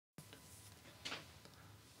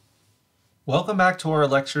Welcome back to our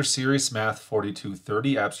lecture series Math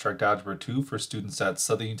 4230, Abstract Algebra 2 for students at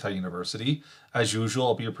Southern Utah University. As usual,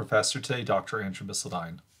 I'll be your professor today, Dr. Andrew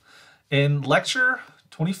Misseldine. In lecture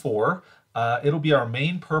 24, it'll be our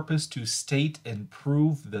main purpose to state and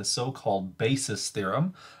prove the so-called Basis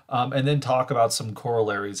Theorem, and then talk about some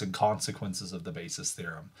corollaries and consequences of the Basis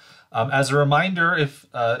Theorem. As a reminder, if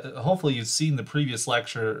hopefully you've seen the previous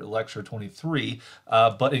lecture, lecture 23,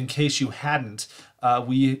 but in case you hadn't,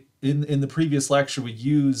 in the previous lecture, we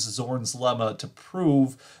used Zorn's lemma to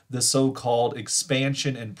prove the so-called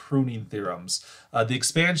expansion and pruning theorems. The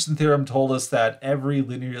expansion theorem told us that every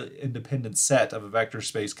linearly independent set of a vector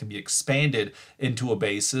space can be expanded into a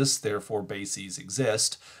basis, therefore bases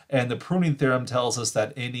exist. And the pruning theorem tells us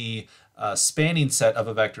that any spanning set of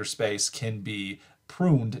a vector space can be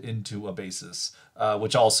pruned into a basis,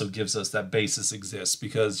 which also gives us that basis exists,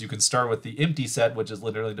 because you can start with the empty set, which is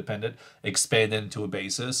linearly independent, expand it into a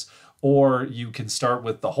basis, or you can start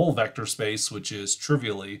with the whole vector space, which is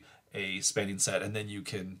trivially a spanning set, and then you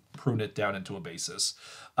can prune it down into a basis.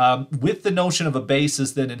 With the notion of a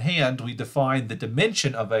basis then in hand, we define the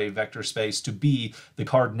dimension of a vector space to be the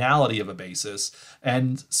cardinality of a basis.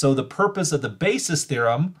 And so the purpose of the basis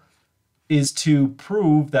theorem is to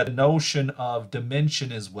prove that the notion of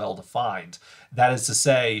dimension is well defined. That is to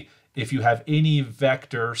say, if you have any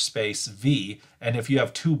vector space V, and if you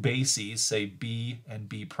have two bases, say B and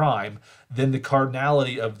B prime, then the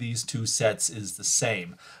cardinality of these two sets is the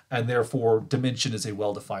same, and therefore dimension is a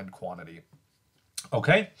well-defined quantity.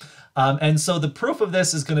 Okay, and so the proof of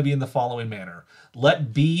this is going to be in the following manner.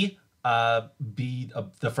 Let B be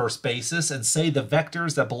the first basis, and say the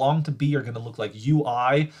vectors that belong to B are going to look like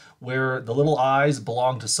ui, where the little i's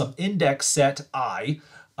belong to some index set I,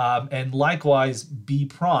 and likewise B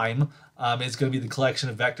prime is going to be the collection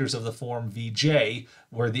of vectors of the form Vj,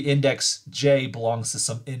 where the index j belongs to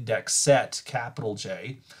some index set, capital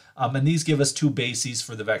J, and these give us two bases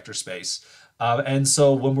for the vector space. And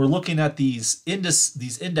so when we're looking at these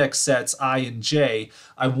index sets I and j,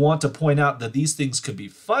 I want to point out that these things could be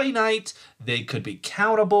finite, they could be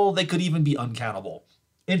countable, they could even be uncountable.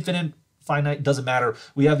 Infinite, finite, doesn't matter.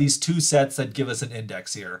 We have these two sets that give us an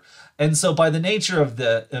index here. And so by the nature of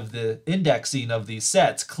the indexing of these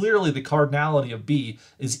sets, clearly the cardinality of B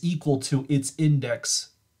is equal to its index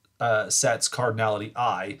set's cardinality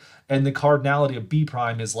I, and the cardinality of B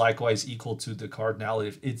prime is likewise equal to the cardinality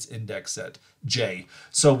of its index set J.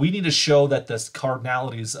 So we need to show that the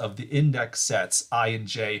cardinalities of the index sets I and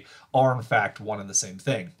J are in fact one and the same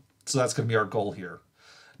thing. So that's going to be our goal here.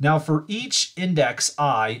 Now for each index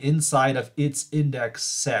I inside of its index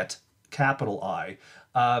set, capital I,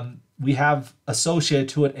 we have associated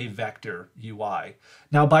to it a vector ui.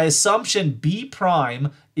 Now by assumption, B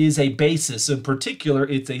prime is a basis. In particular,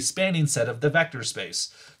 it's a spanning set of the vector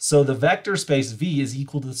space. So the vector space V is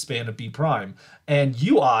equal to the span of B prime. And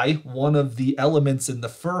ui, one of the elements in the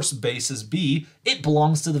first basis B, it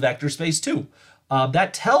belongs to the vector space too.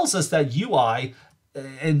 That tells us that ui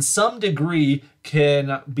in some degree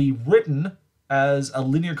can be written as a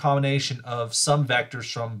linear combination of some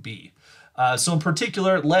vectors from B. So in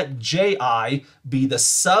particular, let Ji be the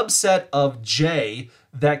subset of J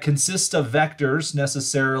that consists of vectors,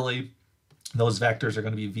 necessarily those vectors are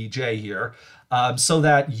going to be Vj here, so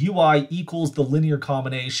that ui equals the linear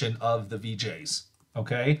combination of the Vj's.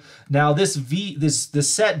 Okay, now this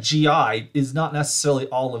set Gi is not necessarily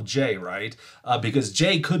all of J, right? Because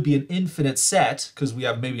J could be an infinite set, because we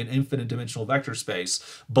have maybe an infinite dimensional vector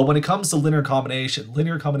space. But when it comes to linear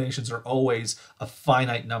combinations are always a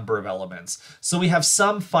finite number of elements. So we have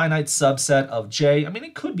some finite subset of J. I mean,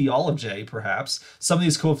 it could be all of J, perhaps. Some of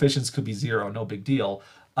these coefficients could be 0, no big deal.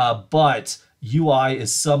 But ui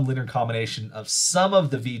is some linear combination of some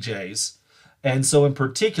of the Vj's. And so in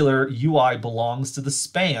particular, ui belongs to the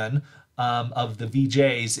span of the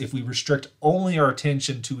Vj's if we restrict only our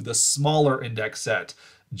attention to the smaller index set,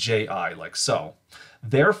 Ji, like so.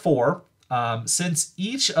 Therefore, since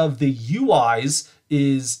each of the ui's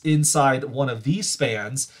is inside one of these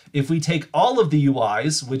spans, if we take all of the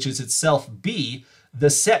ui's, which is itself B,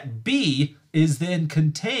 the set B is then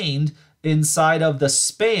contained inside of the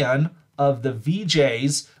span of the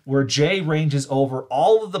Vj's, where J ranges over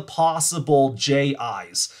all of the possible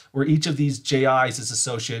Ji's, where each of these Ji's is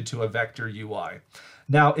associated to a vector ui.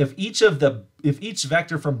 Now, if each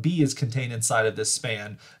vector from B is contained inside of this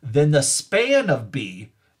span, then the span of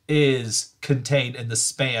B is contained in the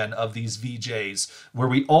span of these Vj's, where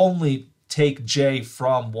we only take J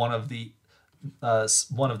from one of the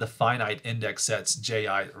one of the finite index sets ji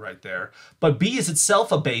right there. But B is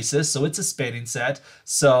itself a basis, so it's a spanning set.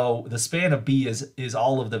 So the span of B is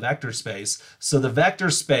all of the vector space. So the vector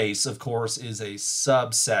space, of course, is a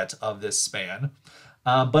subset of this span.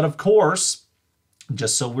 But of course,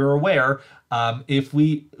 just so we're aware, if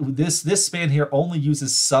this span here only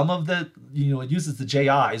uses some of the, it uses the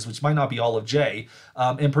ji's, which might not be all of j.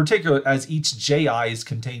 In particular, as each ji is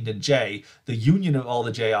contained in j, the union of all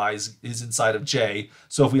the ji's is inside of j.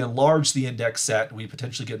 So if we enlarge the index set, we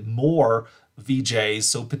potentially get more vj's,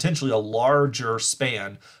 so potentially a larger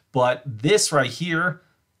span. But this right here,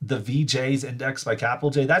 the vj's indexed by capital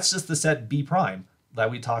J, that's just the set B prime that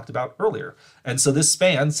we talked about earlier. And so this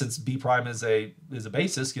span, since B prime is a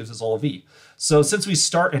basis, gives us all V. So since we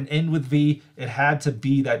start and end with V, it had to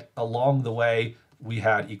be that along the way we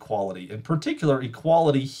had equality. In particular,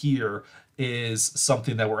 equality here is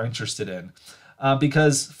something that we're interested in.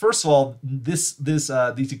 Because first of all, these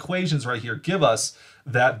equations right here give us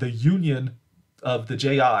that the union of the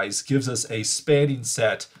ji's gives us a spanning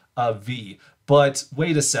set of V. But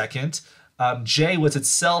wait a second, J was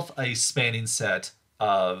itself a spanning set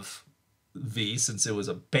of V since it was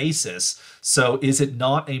a basis. So is it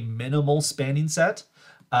not a minimal spanning set?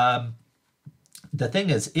 The thing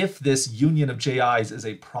is, if this union of ji's is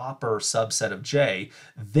a proper subset of J,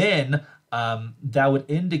 then that would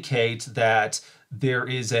indicate that there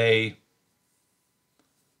is a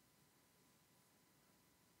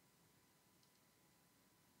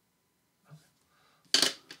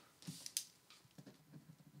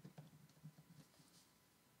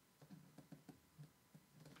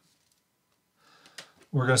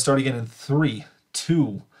We're going to start again in 3,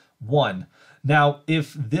 2, 1. Now,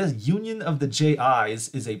 if the union of the ji's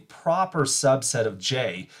is a proper subset of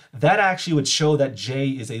J, that actually would show that J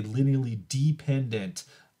is a linearly dependent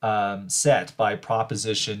set by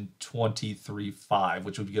proposition 23.5,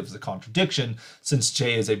 which would give us a contradiction since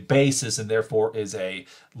J is a basis and therefore is a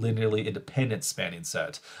linearly independent spanning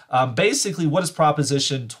set. Basically, what does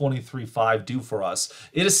proposition 23.5 do for us?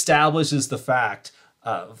 It establishes the fact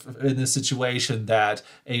in this situation that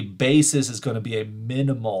a basis is going to be a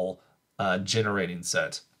minimal generating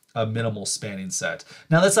set, a minimal spanning set.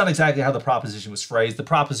 Now, that's not exactly how the proposition was phrased. The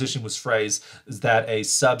proposition was phrased is that a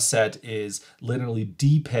subset is linearly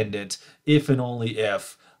dependent if and only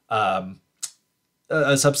if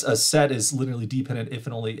a set is linearly dependent if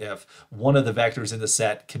and only if one of the vectors in the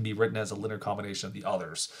set can be written as a linear combination of the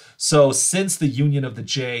others. So since the union of the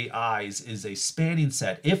ji's is a spanning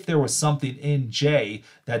set, if there was something in J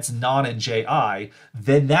that's not in Ji,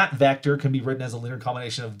 then that vector can be written as a linear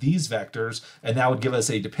combination of these vectors, and that would give us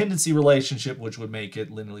a dependency relationship, which would make it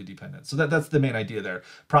linearly dependent. So that's the main idea there.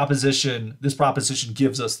 This proposition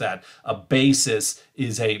gives us that a basis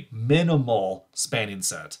is a minimal spanning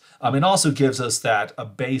set. It also gives us that a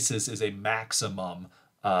basis is a maximum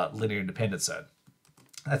linear independent set.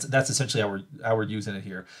 That's essentially how we're using it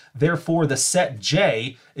here. Therefore, the set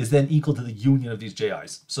J is then equal to the union of these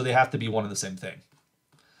ji's. So they have to be one and the same thing.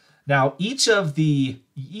 Now, each of the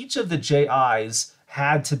ji's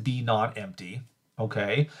had to be non-empty,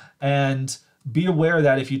 okay? And be aware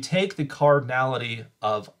that if you take the cardinality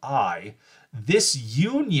of I, this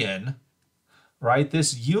union, right?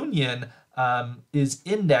 This union is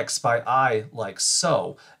indexed by I like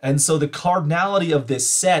so. And so the cardinality of this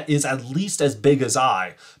set is at least as big as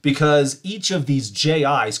I, because each of these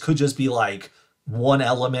ji's could just be like one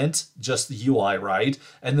element, just the ui, right?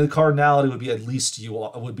 And the cardinality would be at least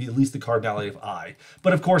the cardinality of I.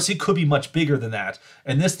 But of course, it could be much bigger than that.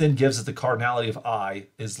 And this then gives us the cardinality of I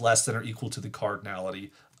is less than or equal to the cardinality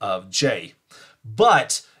of J.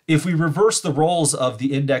 But if we reverse the roles of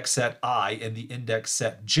the index set I and the index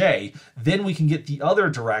set J, then we can get the other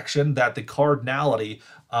direction, that the cardinality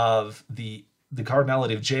of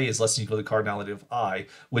J is less than or equal to the cardinality of I,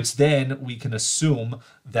 which then we can assume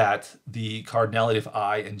that the cardinality of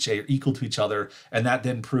I and J are equal to each other, and that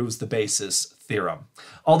then proves the basis theorem.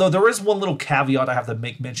 Although there is one little caveat I have to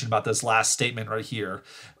make mention about this last statement right here.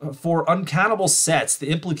 For uncountable sets, the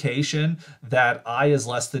implication that I is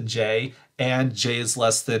less than J and J is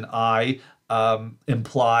less than I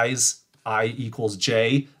implies I equals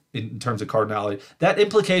J in terms of cardinality. That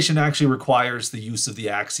implication actually requires the use of the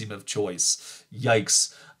axiom of choice.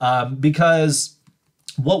 Yikes. Because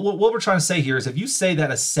what we're trying to say here is if you say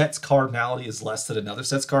that a set's cardinality is less than another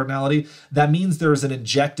set's cardinality, that means there's an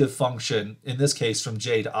injective function, in this case from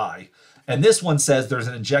j to I. And this one says there's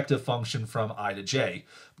an injective function from I to j.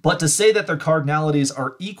 But to say that their cardinalities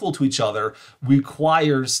are equal to each other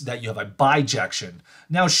requires that you have a bijection.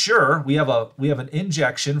 Now, sure, we have an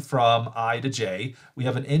injection from I to j. We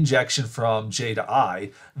have an injection from j to I.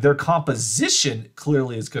 Their composition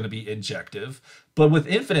clearly is going to be injective. But with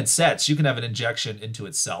infinite sets, you can have an injection into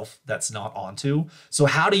itself that's not onto. So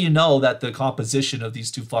how do you know that the composition of these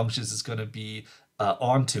two functions is going to be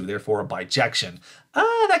onto, therefore a bijection?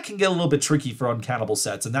 That can get a little bit tricky for uncountable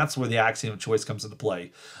sets, and that's where the axiom of choice comes into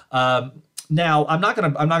play. Now, I'm not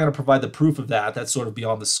gonna provide the proof of that. That's sort of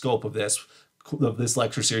beyond the scope of this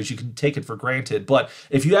lecture series. You can take it for granted. But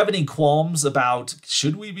if you have any qualms about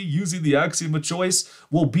should we be using the axiom of choice,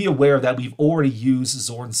 well, be aware that we've already used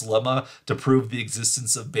Zorn's lemma to prove the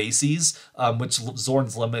existence of bases, which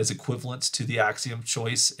Zorn's lemma is equivalent to the axiom of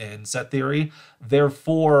choice in set theory.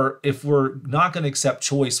 Therefore, if we're not going to accept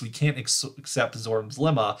choice, we can't accept Zorn's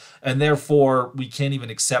lemma, and therefore we can't even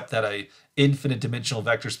accept that a infinite dimensional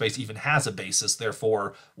vector space even has a basis.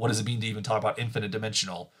 Therefore, what does it mean to even talk about infinite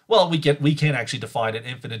dimensional? Well, we can't actually define an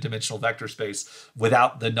infinite dimensional vector space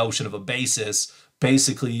without the notion of a basis.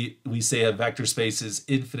 Basically, we say a vector space is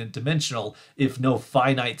infinite dimensional if no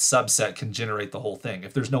finite subset can generate the whole thing.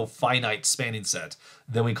 If there's no finite spanning set,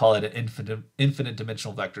 then we call it an infinite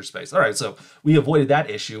dimensional vector space. All right, so we avoided that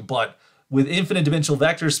issue, but with infinite dimensional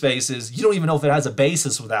vector spaces, you don't even know if it has a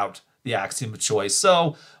basis without the axiom of choice.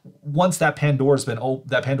 So once that Pandora's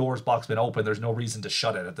box been open, there's no reason to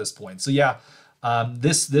shut it at this point. So yeah,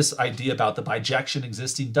 this idea about the bijection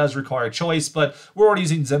existing does require choice, but we're already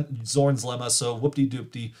using Zorn's lemma, so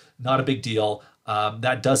whoop-de-doop-de, not a big deal.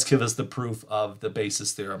 That does give us the proof of the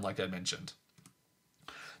basis theorem, like I mentioned.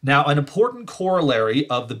 Now, an important corollary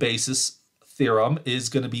of the basis theorem is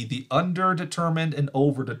going to be the underdetermined and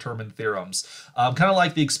overdetermined theorems. Kind of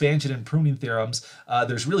like the expansion and pruning theorems,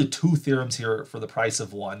 there's really two theorems here for the price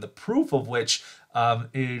of one, the proof of which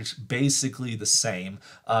is basically the same.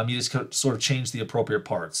 You just sort of change the appropriate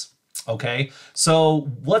parts. Okay,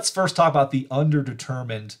 so let's first talk about the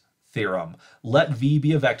underdetermined theorem. Let V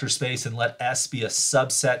be a vector space and let S be a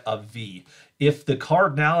subset of V. If the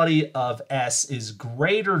cardinality of S is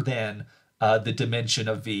greater than the dimension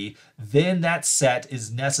of V, then that set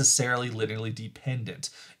is necessarily linearly dependent.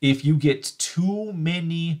 If you get too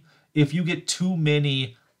many, what's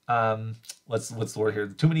the word here?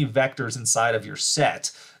 Too many vectors inside of your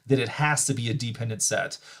set, then it has to be a dependent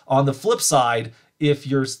set. On the flip side, if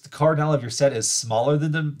the cardinality of your set is smaller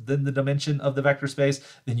than the dimension of the vector space,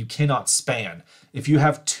 then you cannot span. If you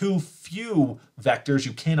have too few vectors,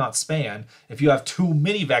 you cannot span. If you have too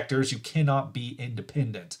many vectors, you cannot be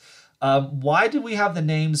independent. Why do we have the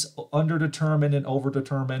names underdetermined and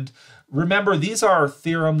overdetermined? Remember, these are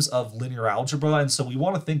theorems of linear algebra, and so we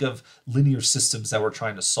want to think of linear systems that we're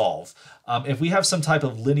trying to solve. If we have some type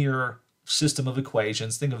of linear system of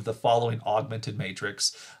equations, think of the following augmented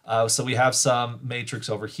matrix. So we have some matrix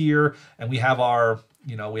over here, and we have our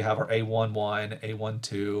A11,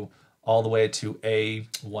 A12, all the way to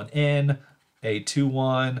A1n,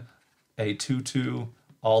 A21, A22,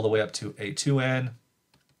 all the way up to A2n.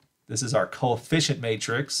 This is our coefficient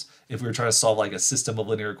matrix if we were trying to solve like a system of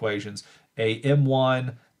linear equations.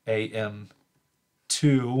 AM1,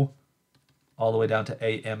 AM2, all the way down to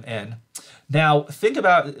AMN. Now, think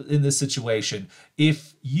about in this situation.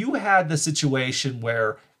 If you had the situation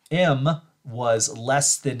where M was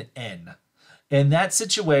less than N, in that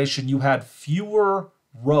situation, you had fewer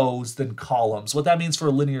rows than columns. What that means for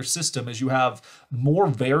a linear system is you have more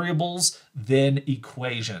variables than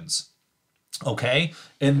equations. Okay,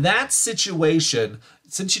 in that situation,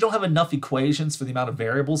 since you don't have enough equations for the amount of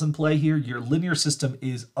variables in play here, your linear system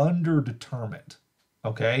is underdetermined.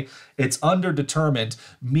 Okay, it's underdetermined,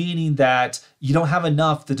 meaning that you don't have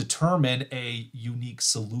enough to determine a unique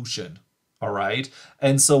solution. All right,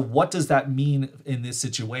 and so what does that mean in this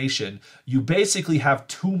situation? You basically have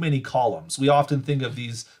too many columns. We often think of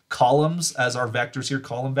these columns as our vectors here,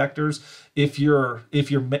 column vectors. If your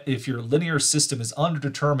linear system is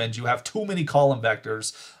underdetermined, you have too many column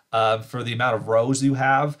vectors for the amount of rows you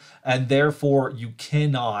have, and therefore you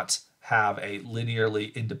cannot have a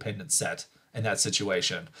linearly independent set in that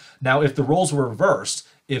situation. Now, if the roles were reversed,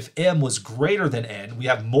 if M was greater than N, we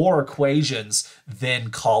have more equations than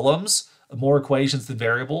columns, more equations than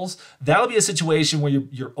variables. That would be a situation where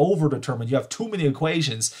you're overdetermined. You have too many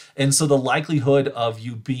equations, and so the likelihood of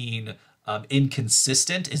you being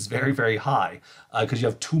inconsistent is very, very high because you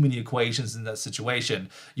have too many equations in that situation.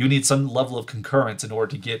 You need some level of concurrence in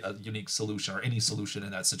order to get a unique solution or any solution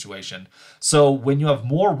in that situation. So when you have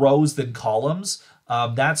more rows than columns,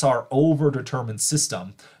 that's our overdetermined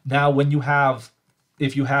system. Now,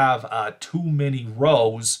 if you have too many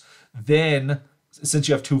rows, then since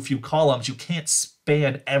you have too few columns, you can't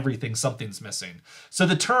span everything, something's missing. So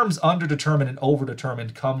the terms underdetermined and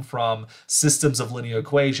overdetermined come from systems of linear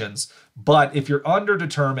equations. But if you're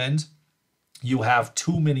underdetermined, you have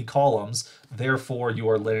too many columns, therefore you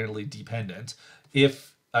are linearly dependent.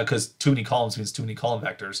 Because too many columns means too many column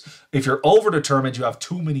vectors. If you're overdetermined, you have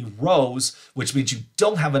too many rows, which means you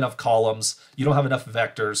don't have enough columns, you don't have enough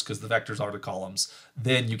vectors because the vectors are the columns,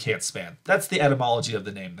 then you can't span. That's the etymology of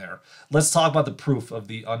the name there. Let's talk about the proof of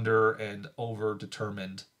the under and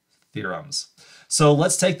overdetermined theorems. So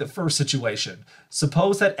let's take the first situation.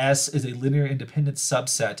 Suppose that S is a linear independent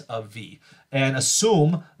subset of V, and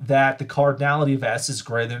assume that the cardinality of S is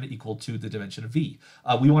greater than or equal to the dimension of V.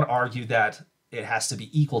 We want to argue that it has to be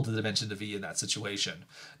equal to the dimension of V in that situation.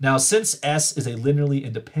 Now, since S is a linearly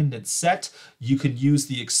independent set, you can use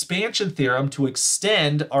the expansion theorem to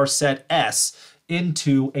extend our set S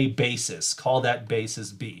into a basis. Call that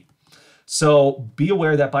basis B. So be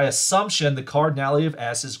aware that by assumption, the cardinality of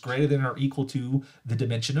S is greater than or equal to the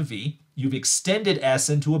dimension of V. You've extended S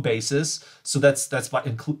into a basis, so that's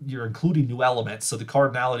by you're including new elements. So the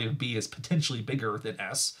cardinality of B is potentially bigger than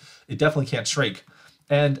S. It definitely can't shrink.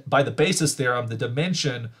 And by the basis theorem, the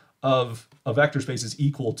dimension of a vector space is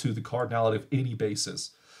equal to the cardinality of any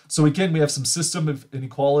basis. So again, we have some system of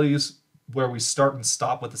inequalities where we start and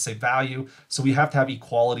stop with the same value. So we have to have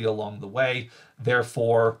equality along the way.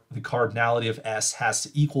 Therefore, the cardinality of S has to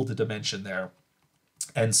equal the dimension there.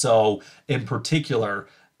 And so in particular,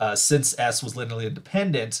 since S was linearly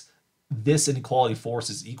independent, this inequality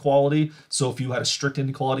forces equality. So if you had a strict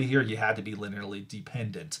inequality here, you had to be linearly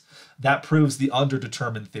dependent. That proves the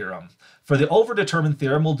underdetermined theorem. For the overdetermined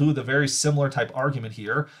theorem, we'll do the very similar type argument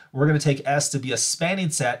here. We're going to take S to be a spanning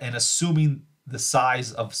set, and assuming the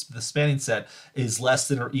size of the spanning set is less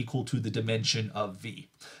than or equal to the dimension of V.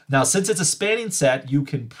 Now, since it's a spanning set, you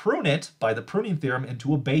can prune it by the pruning theorem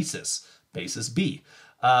into a basis B.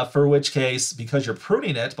 For which case, because you're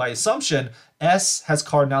pruning it, by assumption, S has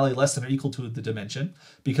cardinality less than or equal to the dimension.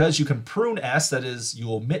 Because you can prune S, that is,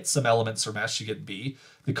 you omit some elements from S, you get B.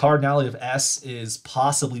 The cardinality of S is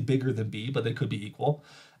possibly bigger than B, but they could be equal.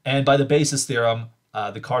 And by the basis theorem,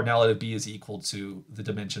 the cardinality of B is equal to the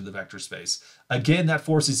dimension of the vector space. Again, that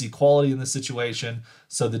forces equality in this situation.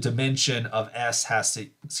 So the dimension of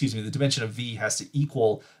the dimension of V has to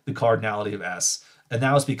equal the cardinality of S. And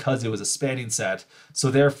that was because it was a spanning set. So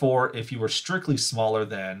therefore, if you were strictly smaller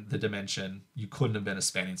than the dimension, you couldn't have been a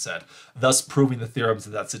spanning set, thus proving the theorems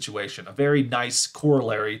of that situation. A very nice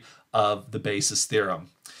corollary of the basis theorem.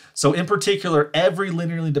 So in particular, every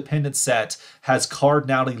linearly dependent set has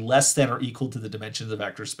cardinality less than or equal to the dimension of the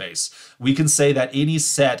vector space. We can say that any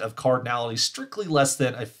set of cardinality strictly less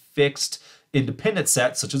than a fixed independent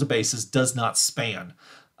set, such as a basis, does not span.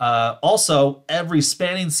 Also, every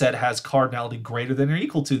spanning set has cardinality greater than or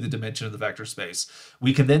equal to the dimension of the vector space.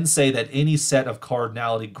 We can then say that any set of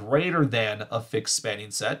cardinality greater than a fixed spanning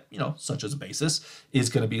set, such as a basis, is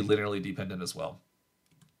going to be linearly dependent as well.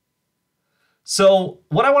 So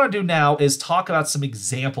what I want to do now is talk about some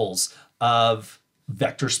examples of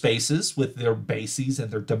vector spaces with their bases and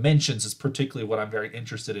their dimensions is particularly what I'm very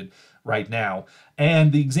interested in right now.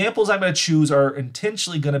 And the examples I'm going to choose are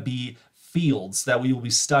intentionally going to be fields that we will be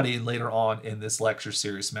studying later on in this lecture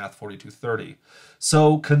series, Math 4230.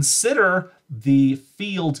 So consider the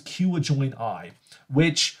field Q adjoin I,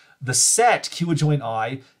 which the set Q adjoin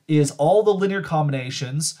I is all the linear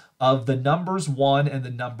combinations of the numbers 1 and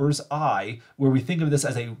the numbers I, where we think of this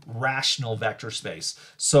as a rational vector space.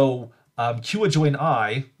 So Q adjoin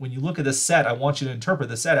I, when you look at this set, I want you to interpret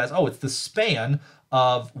the set as, oh, it's the span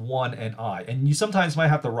of 1 and I. And you sometimes might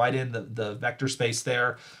have to write in the vector space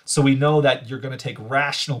there. So we know that you're going to take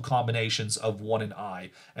rational combinations of 1 and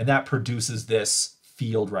I, and that produces this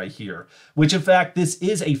field right here, which in fact, this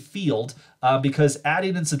is a field because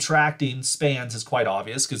adding and subtracting spans is quite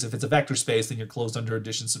obvious, because if it's a vector space, then you're closed under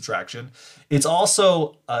addition subtraction. It's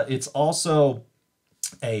also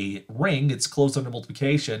a ring. It's closed under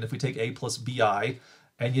multiplication. If we take a plus bi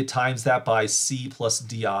and you times that by c plus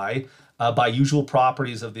di, by usual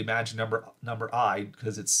properties of the imaginary number I,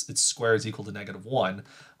 because its square is equal to -1,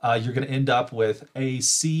 you're going to end up with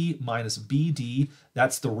AC minus BD.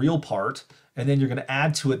 That's the real part. And then you're going to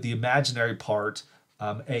add to it the imaginary part,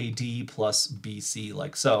 AD plus BC,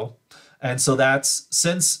 like so. And so that's,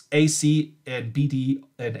 since AC and BD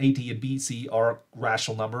and AD and BC are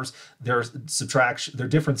rational numbers, their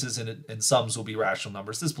differences in sums will be rational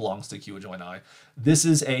numbers. This belongs to Q adjoint I. This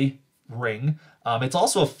is a ring. It's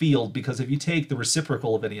also a field because if you take the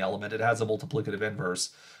reciprocal of any element, it has a multiplicative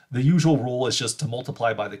inverse. The usual rule is just to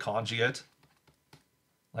multiply by the conjugate,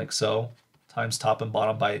 like so, times top and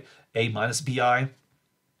bottom by A minus BI.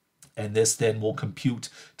 And this then will compute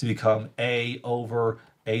to become A over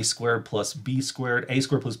A squared plus B squared. A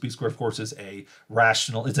squared plus B squared, of course, is a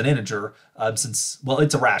rational, it's an integer, well,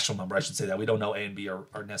 it's a rational number, I should say that. We don't know A and B are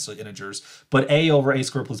necessarily integers. But A over A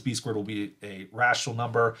squared plus B squared will be a rational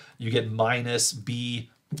number. You get minus B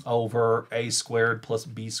over A squared plus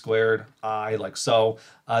B squared I, like so.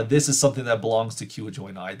 This is something that belongs to Q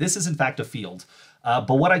adjoint I. This is, in fact, a field.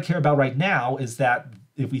 But what I care about right now is that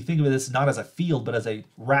if we think of this not as a field, but as a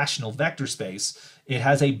rational vector space, it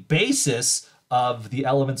has a basis of the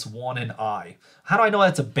elements 1 and I. How do I know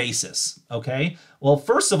that's a basis? Okay, well,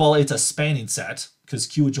 first of all, it's a spanning set, because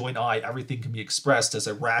Q adjoint I, everything can be expressed as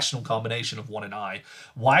a rational combination of 1 and I.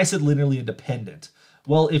 Why is it linearly independent?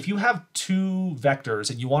 Well, if you have two vectors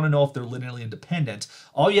and you want to know if they're linearly independent,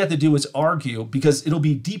 all you have to do is argue, because it'll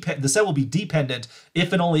be the set will be dependent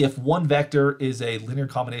if and only if one vector is a linear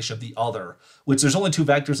combination of the other, which there's only two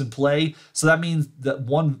vectors in play. So that means that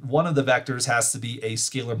one of the vectors has to be a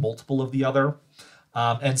scalar multiple of the other.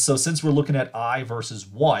 And so since we're looking at I versus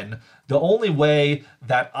 1, the only way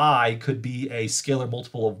that I could be a scalar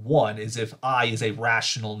multiple of 1 is if I is a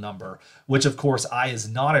rational number, which of course I is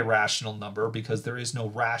not a rational number because there is no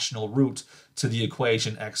rational root to the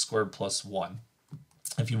equation x squared plus 1,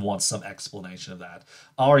 if you want some explanation of that.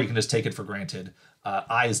 Or you can just take it for granted.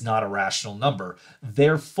 I is not a rational number.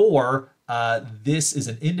 Therefore, this is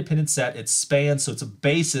an independent set. It spans, so it's a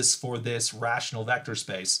basis for this rational vector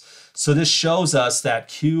space. So this shows us that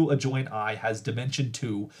Q adjoint I has dimension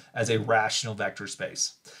 2 as a rational vector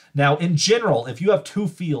space. Now, in general, if you have two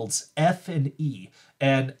fields, F and E,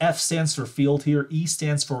 and F stands for field here, E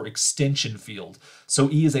stands for extension field. So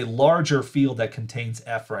E is a larger field that contains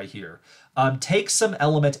F right here. Take some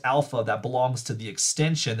element alpha that belongs to the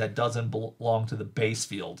extension that doesn't belong to the base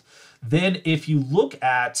field. Then if you look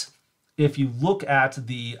at the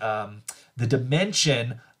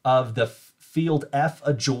dimension of the field F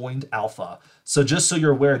adjoined alpha. So just so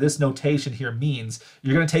you're aware, this notation here means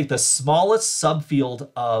you're going to take the smallest subfield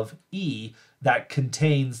of E that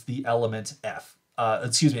contains the element F.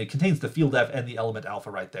 It contains the field F and the element alpha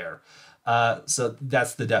right there. So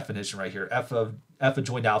that's the definition right here. F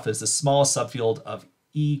adjoined alpha is the smallest subfield of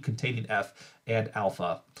E containing F and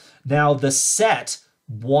alpha. Now the set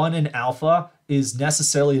 1 and alpha is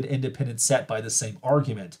necessarily an independent set by the same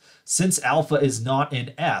argument. Since alpha is not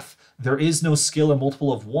in F, there is no scalar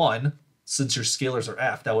multiple of 1, since your scalars are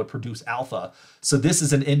F, that would produce alpha. So this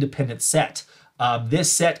is an independent set.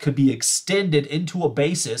 This set could be extended into a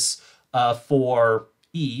basis for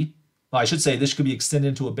E. Well, I should say this could be extended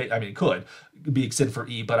into a base. I mean, it could be extended for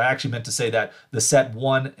E, but I actually meant to say that the set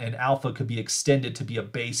 1 and alpha could be extended to be a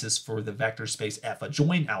basis for the vector space F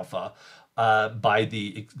adjoint alpha by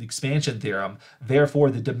the expansion theorem. Therefore,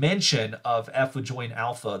 the dimension of F adjoint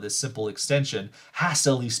alpha, this simple extension, has to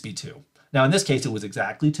at least be 2. Now, in this case, it was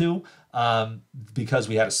exactly 2 because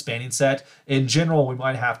we had a spanning set. In general, we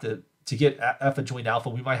might have to get F adjoint alpha,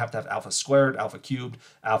 we might have to have alpha squared, alpha cubed,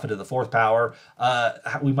 alpha to the 4th power.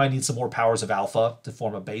 We might need some more powers of alpha to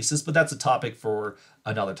form a basis, but that's a topic for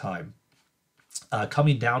another time.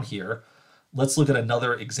 Coming down here, let's look at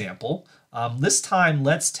another example. This time,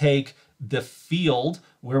 let's take the field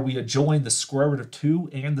where we adjoin the square root of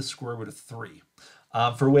 2 and the square root of 3,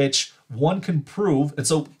 for which one can prove, and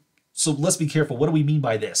so let's be careful. What do we mean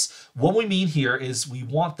by this? What we mean here is we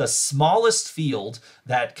want the smallest field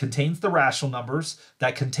that contains the rational numbers,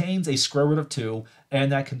 that contains a square root of 2,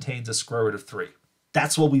 and that contains a square root of 3.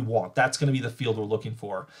 That's what we want. That's going to be the field we're looking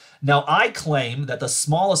for. Now, I claim that the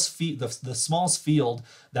smallest field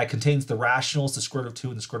that contains the rationals, the square root of 2,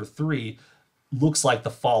 and the square root of 3 looks like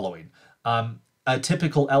the following. A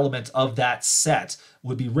typical element of that set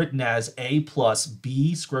would be written as A plus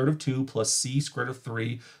B square root of 2 plus C square root of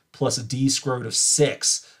 3 plus D square root of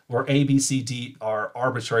 6, where A, B, C, D are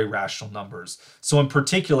arbitrary rational numbers. So in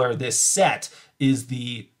particular, this set is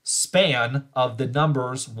the span of the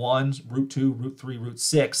numbers 1, root 2, root 3, root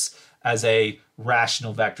 6 as a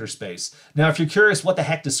rational vector space. Now, if you're curious, what the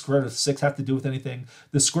heck does square root of 6 have to do with anything?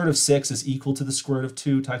 The square root of 6 is equal to the square root of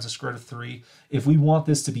 2 times the square root of 3. If we want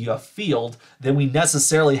this to be a field, then we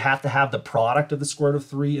necessarily have to have the product of the square root of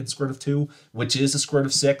 3 and square root of 2, which is the square root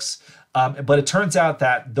of 6. But it turns out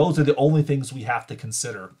that those are the only things we have to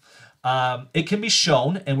consider. It can be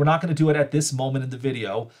shown, and we're not going to do it at this moment in the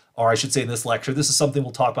video, or I should say in this lecture. This is something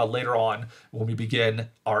we'll talk about later on when we begin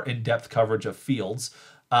our in-depth coverage of fields.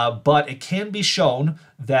 But it can be shown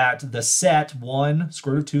that the set 1,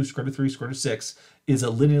 square root of 2, square root of 3, square root of 6 is a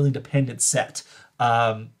linearly independent set,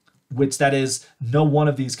 which that is, no one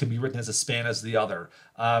of these can be written as a span as the other.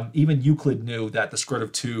 Even Euclid knew that the square root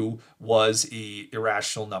of 2 was an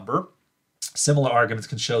irrational number. Similar arguments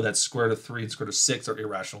can show that square root of 3 and square root of 6 are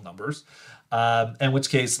irrational numbers. In which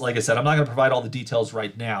case, like I said, I'm not going to provide all the details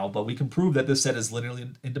right now, but we can prove that this set is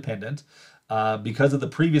linearly independent. Because of the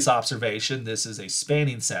previous observation, this is a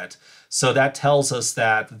spanning set. So that tells us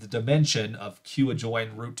that the dimension of Q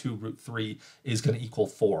adjoin root 2, root 3 is going to equal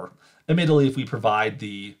 4. Admittedly, if we provide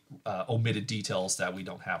the omitted details that we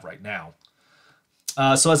don't have right now.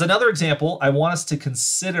 So as another example, I want us to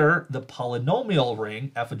consider the polynomial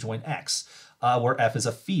ring f adjoin x, where f is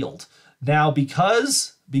a field. Now,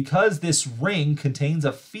 because this ring contains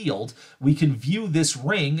a field, we can view this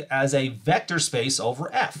ring as a vector space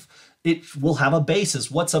over f. It will have a basis.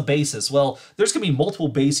 What's a basis? Well, there's going to be multiple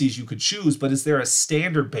bases you could choose, but is there a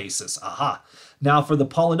standard basis? Aha. Now, for the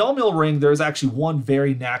polynomial ring, there's actually one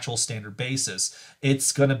very natural standard basis.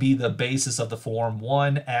 It's going to be the basis of the form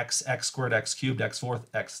 1x, x squared, x cubed, x fourth,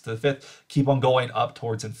 x to the fifth, keep on going up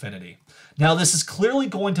towards infinity. Now, this is clearly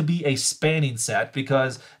going to be a spanning set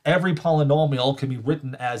because every polynomial can be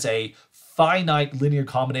written as a finite linear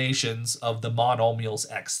combinations of the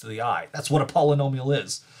monomials x to the I. That's what a polynomial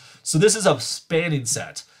is. So this is a spanning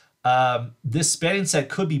set. This spanning set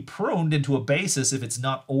could be pruned into a basis if it's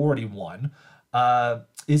not already one.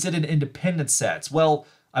 Is it an independent set? Well,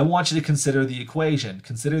 I want you to consider the equation.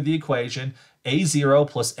 Consider the equation a0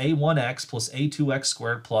 plus a1x plus a2x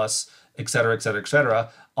squared plus et cetera, et cetera, et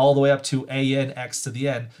cetera, all the way up to an x to the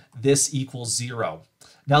n. This equals 0.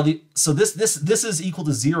 Now, so this is equal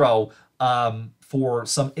to 0 for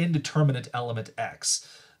some indeterminate element x.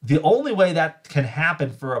 The only way that can happen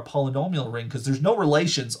for a polynomial ring, because there's no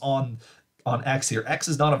relations on x here. X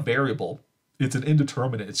is not a variable. It's an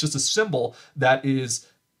indeterminate. It's just a symbol that is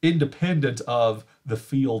independent of the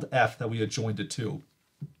field f that we adjoined it to.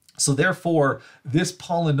 So therefore, this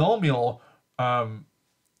polynomial,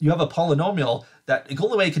 you have a polynomial that the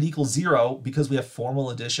only way it can equal 0, because we have formal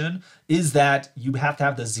addition, is that you have to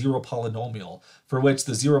have the 0 polynomial, for which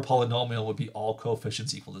the 0 polynomial would be all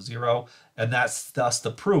coefficients equal to 0, and that's thus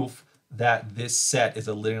the proof that this set is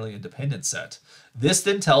a linearly independent set. This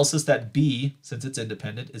then tells us that B, since it's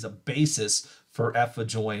independent, is a basis for f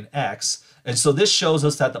adjoin x, and so this shows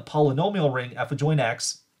us that the polynomial ring f adjoin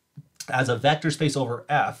x as a vector space over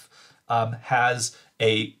f has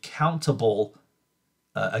a countable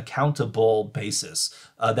basis.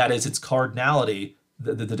 That is, its cardinality,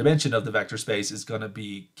 the dimension of the vector space is going to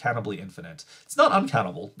be countably infinite. It's not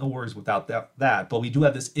uncountable, no worries without that, but we do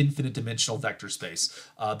have this infinite dimensional vector space,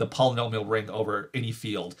 the polynomial ring over any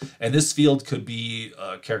field. And this field could be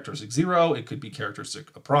characteristic 0, it could be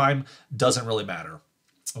characteristic prime, doesn't really matter.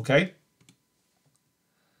 Okay?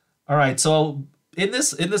 All right, so in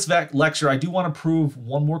this lecture, I do want to prove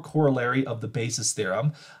one more corollary of the basis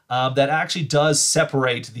theorem that actually does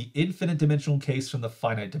separate the infinite dimensional case from the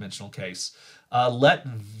finite dimensional case. Let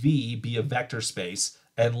V be a vector space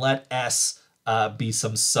and let S be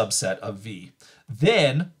some subset of V.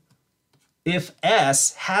 Then, if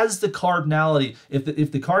S has the cardinality, if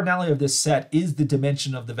the cardinality of this set is the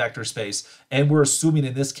dimension of the vector space, and we're assuming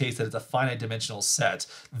in this case that it's a finite dimensional set,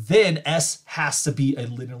 then S has to be a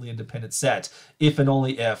linearly independent set, if and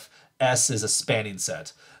only if S is a spanning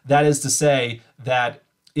set. That is to say that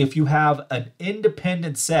if you have an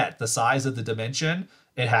independent set the size of the dimension,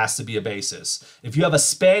 it has to be a basis. If you have a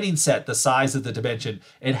spanning set the size of the dimension,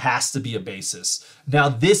 it has to be a basis. Now,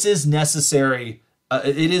 this is necessary.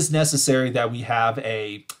 It is necessary that we have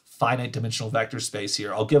a finite dimensional vector space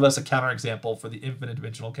here. I'll give us a counterexample for the infinite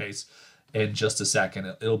dimensional case in just a second.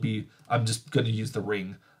 It'll be, I'm just going to use the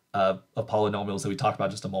ring of polynomials that we talked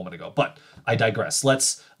about just a moment ago, but I digress.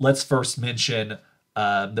 Let's first mention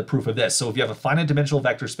the proof of this. So if you have a finite dimensional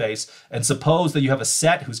vector space, and suppose that you have a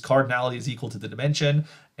set whose cardinality is equal to the dimension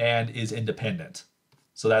and is independent.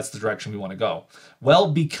 So that's the direction we want to go.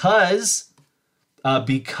 Well, because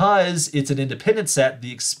it's an independent set,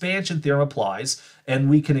 the expansion theorem applies, and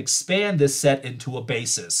we can expand this set into a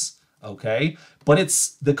basis, okay? But it's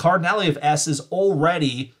the cardinality of S is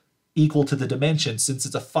already equal to the dimension. Since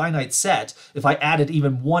it's a finite set, if I added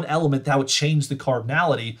even one element, that would change the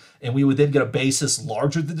cardinality, and we would then get a basis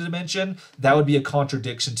larger than the dimension. That would be a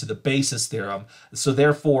contradiction to the basis theorem. So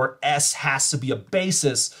therefore, S has to be a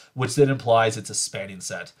basis, which then implies it's a spanning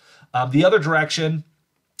set. The other direction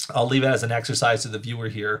I'll leave it as an exercise to the viewer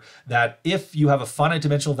here, that if you have a finite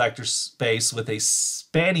dimensional vector space with a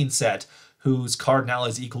spanning set whose cardinality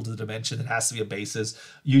is equal to the dimension that has to be a basis,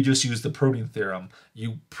 you just use the pruning theorem.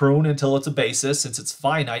 You prune until it's a basis. Since it's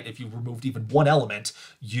finite, if you removed even one element,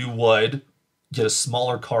 you would get a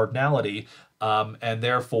smaller cardinality, and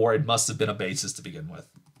therefore it must have been a basis to begin with.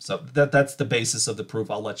 So that's the basis of the proof.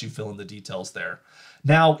 I'll let you fill in the details there.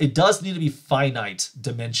 Now, it does need to be finite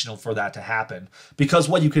dimensional for that to happen, because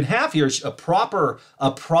what you can have here is a proper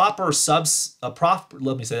infinite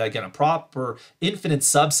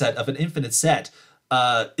subset of an infinite set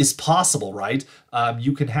is possible, right?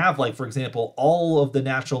 You can have, like, for example, all of the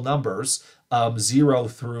natural numbers, 0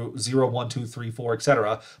 through 0, 1, 2, 3, 4,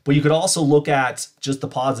 etc. But you could also look at just the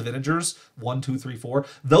positive integers, 1, 2, 3, 4.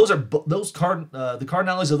 The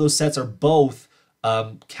cardinalities of those sets are both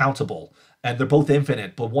countable, and they're both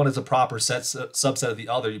infinite, but one is a proper subset of the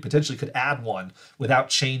other. You potentially could add one without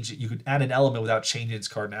changing. You could add an element without changing its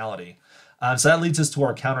cardinality. So that leads us to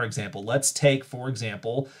our counterexample. Let's take, for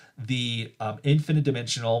example, the infinite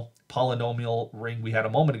dimensional polynomial ring we had a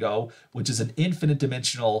moment ago, which is an infinite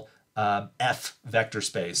dimensional F vector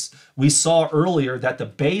space. We saw earlier that the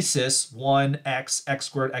basis 1x, x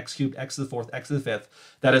squared, x cubed, x to the fourth, x to the fifth,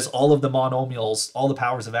 that is all of the monomials, all the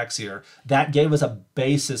powers of x here, that gave us a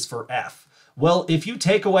basis for F. Well, if you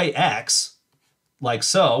take away x, like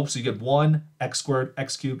so you get 1, x squared,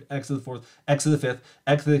 x cubed, x to the fourth, x to the fifth,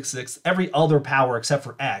 x to the sixth, every other power except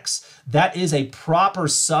for x, that is a proper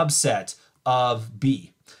subset of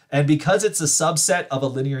B. And because it's a subset of a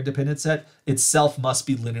linear independent set, itself must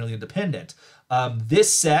be linearly independent.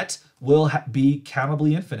 This set will be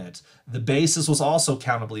countably infinite. The basis was also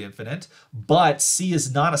countably infinite, but C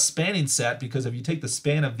is not a spanning set, because if you take the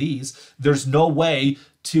span of these, there's no way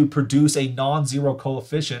to produce a non-zero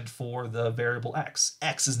coefficient for the variable x.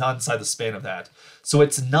 X is not inside the span of that. So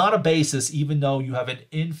it's not a basis, even though you have an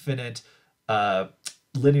infinite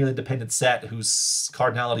linearly independent set whose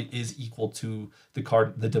cardinality is equal to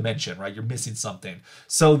the dimension, right? You're missing something.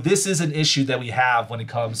 So this is an issue that we have when it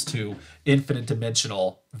comes to infinite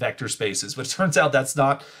dimensional vector spaces, but it turns out that's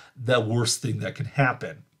not the worst thing that can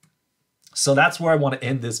happen. So that's where I want to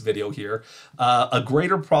end this video here. A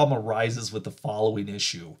greater problem arises with the following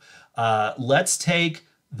issue. Let's take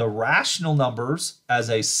the rational numbers as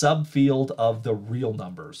a subfield of the real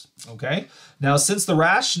numbers, okay? Now, since the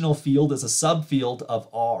rational field is a subfield of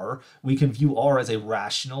R, we can view R as a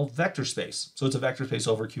rational vector space. So it's a vector space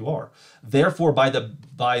over QR. Therefore, by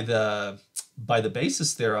the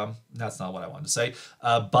basis theorem, that's not what I wanted to say,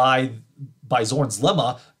 by Zorn's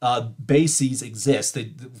lemma, bases exist.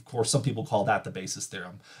 Of course, some people call that the basis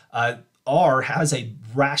theorem. R has a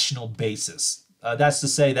rational basis. That's to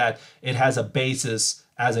say that it has a basis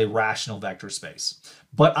as a rational vector space.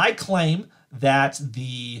 But I claim that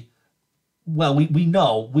we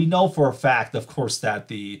know for a fact, of course, that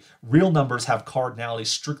the real numbers have cardinality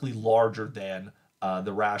strictly larger than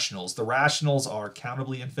the rationals. The rationals are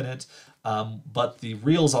countably infinite, but the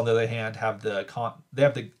reals, on the other hand, have the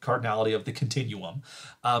cardinality of the continuum.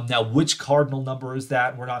 Now, which cardinal number is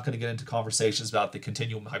that? We're not going to get into conversations about the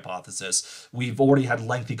continuum hypothesis. We've already had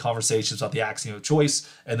lengthy conversations about the axiom of choice,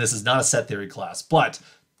 and this is not a set theory class, but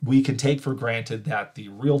we can take for granted that the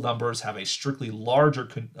real numbers have a strictly larger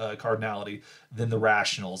cardinality than the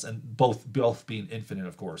rationals, and both being infinite,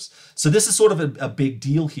 of course. So this is sort of a big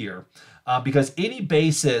deal here, because any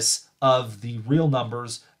basis of the real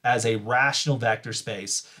numbers as a rational vector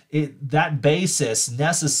space, that basis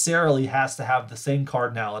necessarily has to have the same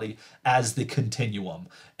cardinality as the continuum.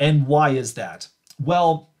 And why is that?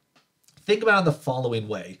 Well, think about it the following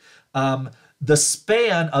way. The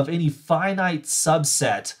span of any finite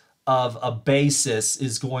subset of a basis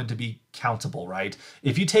is going to be countable, right?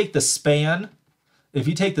 If you take the span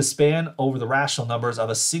over the rational numbers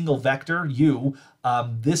of a single vector, u,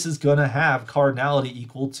 this is going to have cardinality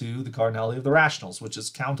equal to the cardinality of the rationals, which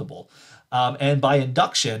is countable. And by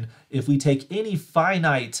induction, if we take any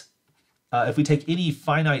finite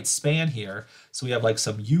span here, so we have like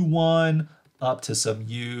some u1 up to some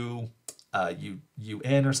un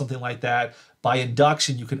or something like that, by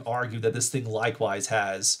induction, you can argue that this thing likewise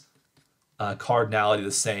has cardinality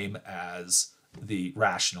the same as the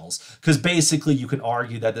rationals, because basically you can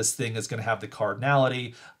argue that this thing is going to have the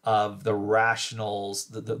cardinality of the rationals,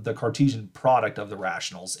 the Cartesian product of the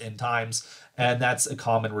rationals in times, and that's a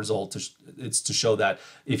common result. It's to show that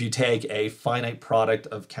if you take a finite product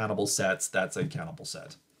of countable sets, that's a countable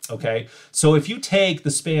set. Okay, so if you take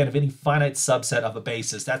the span of any finite subset of a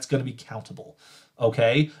basis, that's going to be countable.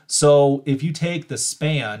 Okay, so if you take the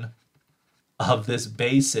span of this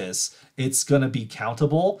basis, it's going to be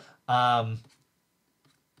countable.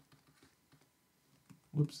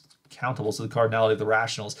 countable, so the cardinality of the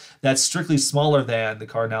rationals, that's strictly smaller than the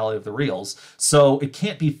cardinality of the reals. So it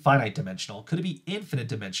can't be finite dimensional. Could it be infinite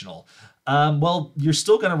dimensional? Well, you're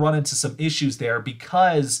still going to run into some issues there,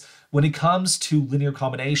 because when it comes to linear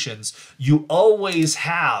combinations, you always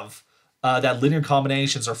have that linear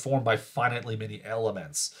combinations are formed by finitely many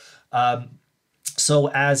elements. So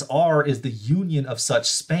as R is the union of such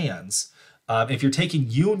spans, if you're taking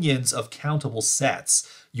unions of countable sets,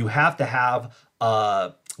 you have to have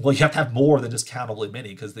you have to have more than just countably many,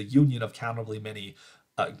 because the union of countably many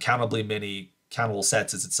countable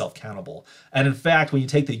sets is itself countable. And in fact, when you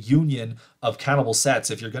take the union of countable sets,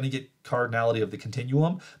 if you're going to get cardinality of the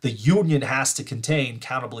continuum, the union has to contain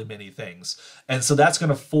countably many things. And so that's going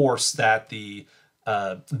to force that the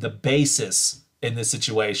basis in this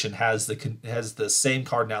situation has the same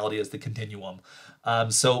cardinality as the continuum.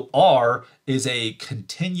 So R is a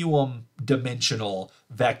continuum dimensional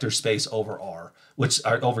vector space over R,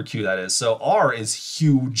 over Q, that is. So R is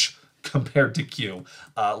huge compared to Q,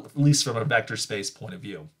 at least from a vector space point of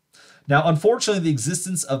view. Now, unfortunately, the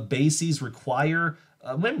existence of bases require,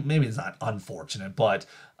 maybe it's not unfortunate, but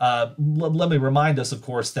let me remind us, of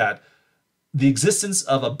course, that the existence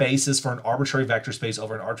of a basis for an arbitrary vector space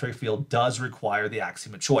over an arbitrary field does require the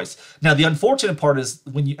axiom of choice. Now, the unfortunate part is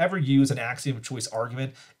when you ever use an axiom of choice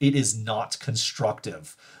argument, it is not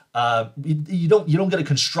constructive. You don't get a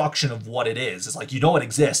construction of what it is. It's like, you know, it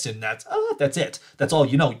exists, and that's it. That's all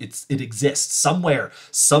you know. It exists somewhere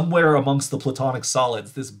amongst the Platonic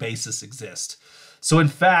solids. This basis exists. So in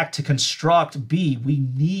fact, to construct B, we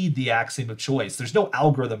need the axiom of choice. There's no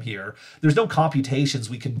algorithm here. There's no computations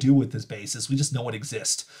we can do with this basis. We just know it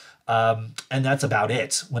exists. And that's about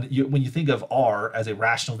it. When you think of R as a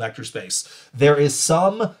rational vector space, there is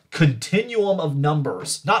some continuum of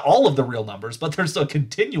numbers, not all of the real numbers, but there's a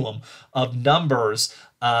continuum of numbers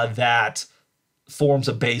that forms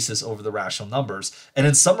a basis over the rational numbers. And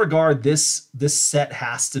in some regard, this set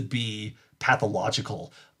has to be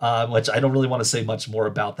pathological, which I don't really want to say much more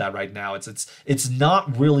about that right now. It's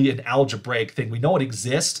not really an algebraic thing. We know it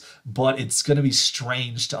exists, but it's going to be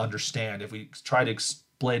strange to understand if we try to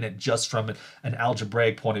explain it just from an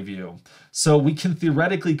algebraic point of view. So we can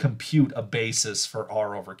theoretically compute a basis for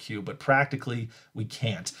R over Q, but practically we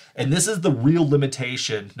can't. And this is the real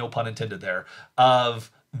limitation, no pun intended there,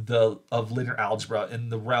 of linear algebra in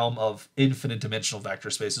the realm of infinite dimensional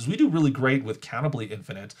vector spaces. We do really great with countably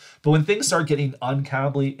infinite, but when things start getting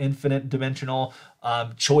uncountably infinite dimensional,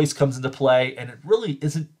 choice comes into play, and it really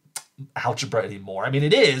isn't algebra anymore. I mean,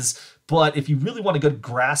 it is, but if you really want a good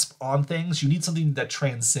grasp on things, you need something that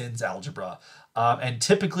transcends algebra. And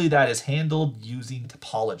typically that is handled using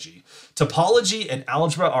topology. Topology and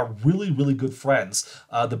algebra are really, really good friends.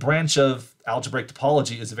 The branch of algebraic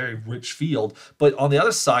topology is a very rich field, but on the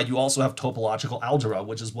other side, you also have topological algebra,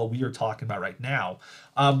 which is what we are talking about right now.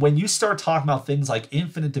 When you start talking about things like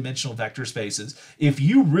infinite dimensional vector spaces, if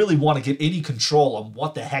you really want to get any control on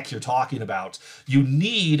what the heck you're talking about, you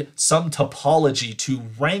need some topology to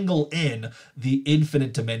wrangle in the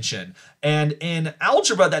infinite dimension. And in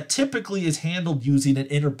algebra, that typically is handled using an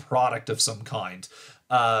inner product of some kind.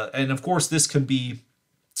 And of course, this can be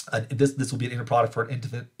this will be an inner product for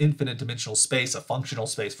an infinite dimensional space, a functional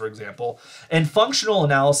space, for example. And functional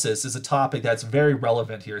analysis is a topic that's very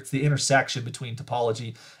relevant here. It's the intersection between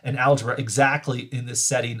topology and algebra exactly in this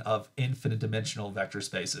setting of infinite dimensional vector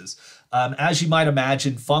spaces. As you might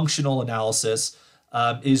imagine, functional analysis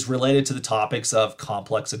is related to the topics of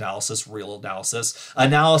complex analysis, real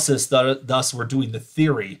analysis. Thus we're doing the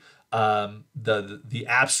theory, the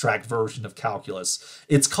abstract version of calculus.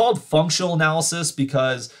 It's called functional analysis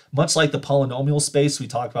because, much like the polynomial space we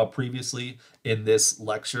talked about previously in this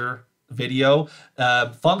lecture video,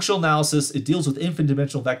 functional analysis, it deals with infinite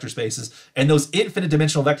dimensional vector spaces, and those infinite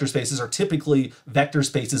dimensional vector spaces are typically vector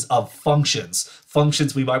spaces of functions.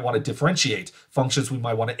 Functions we might want to differentiate, functions we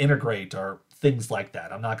might want to integrate, or things like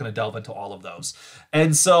that. I'm not going to delve into all of those.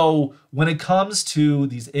 And so when it comes to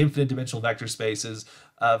these infinite dimensional vector spaces,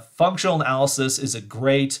 functional analysis is a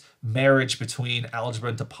great marriage between algebra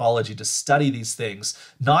and topology to study these things,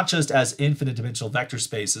 not just as infinite dimensional vector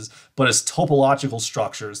spaces, but as topological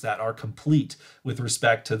structures that are complete with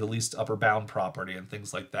respect to the least upper bound property and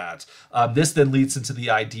things like that. This then leads into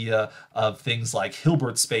the idea of things like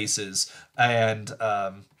Hilbert spaces and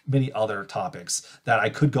many other topics that I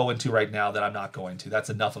could go into right now that I'm not going to. That's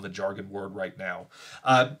enough of a jargon word right now.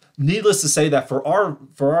 Needless to say that for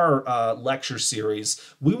our lecture series,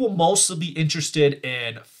 we will mostly be interested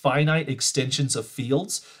in finite extensions of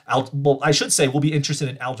fields. Well, I should say we'll be interested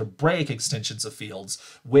in algebraic extensions of fields,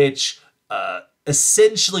 which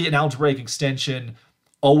essentially an algebraic extension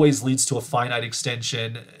always leads to a finite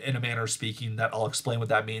extension in a manner of speaking that I'll explain what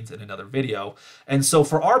that means in another video. And so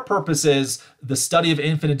for our purposes, the study of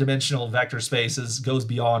infinite dimensional vector spaces goes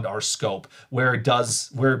beyond our scope. Where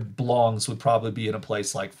it belongs would probably be in a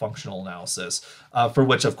place like functional analysis, for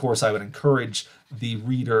which, of course, I would encourage the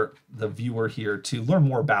reader, the viewer here, to learn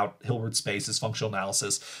more about Hilbert spaces, functional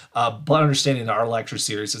analysis, but understanding that our lecture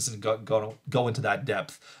series isn't going to go into that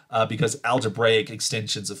depth because algebraic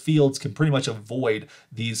extensions of fields can pretty much avoid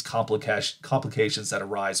these complications that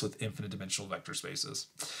arise with infinite dimensional vector spaces.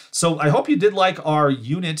 So I hope you did like our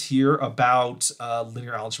unit here about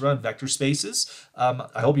linear algebra and vector spaces.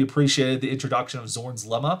 I hope you appreciated the introduction of Zorn's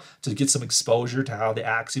lemma to get some exposure to how the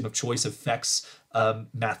axiom of choice affects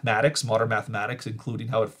mathematics, modern mathematics, including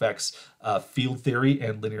how it affects field theory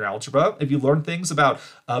and linear algebra. If you learn things about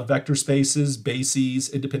vector spaces, bases,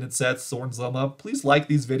 independent sets, Zorn's lemma, please like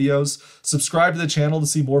these videos, subscribe to the channel to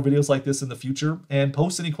see more videos like this in the future, and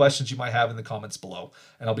post any questions you might have in the comments below,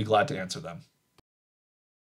 and I'll be glad to answer them.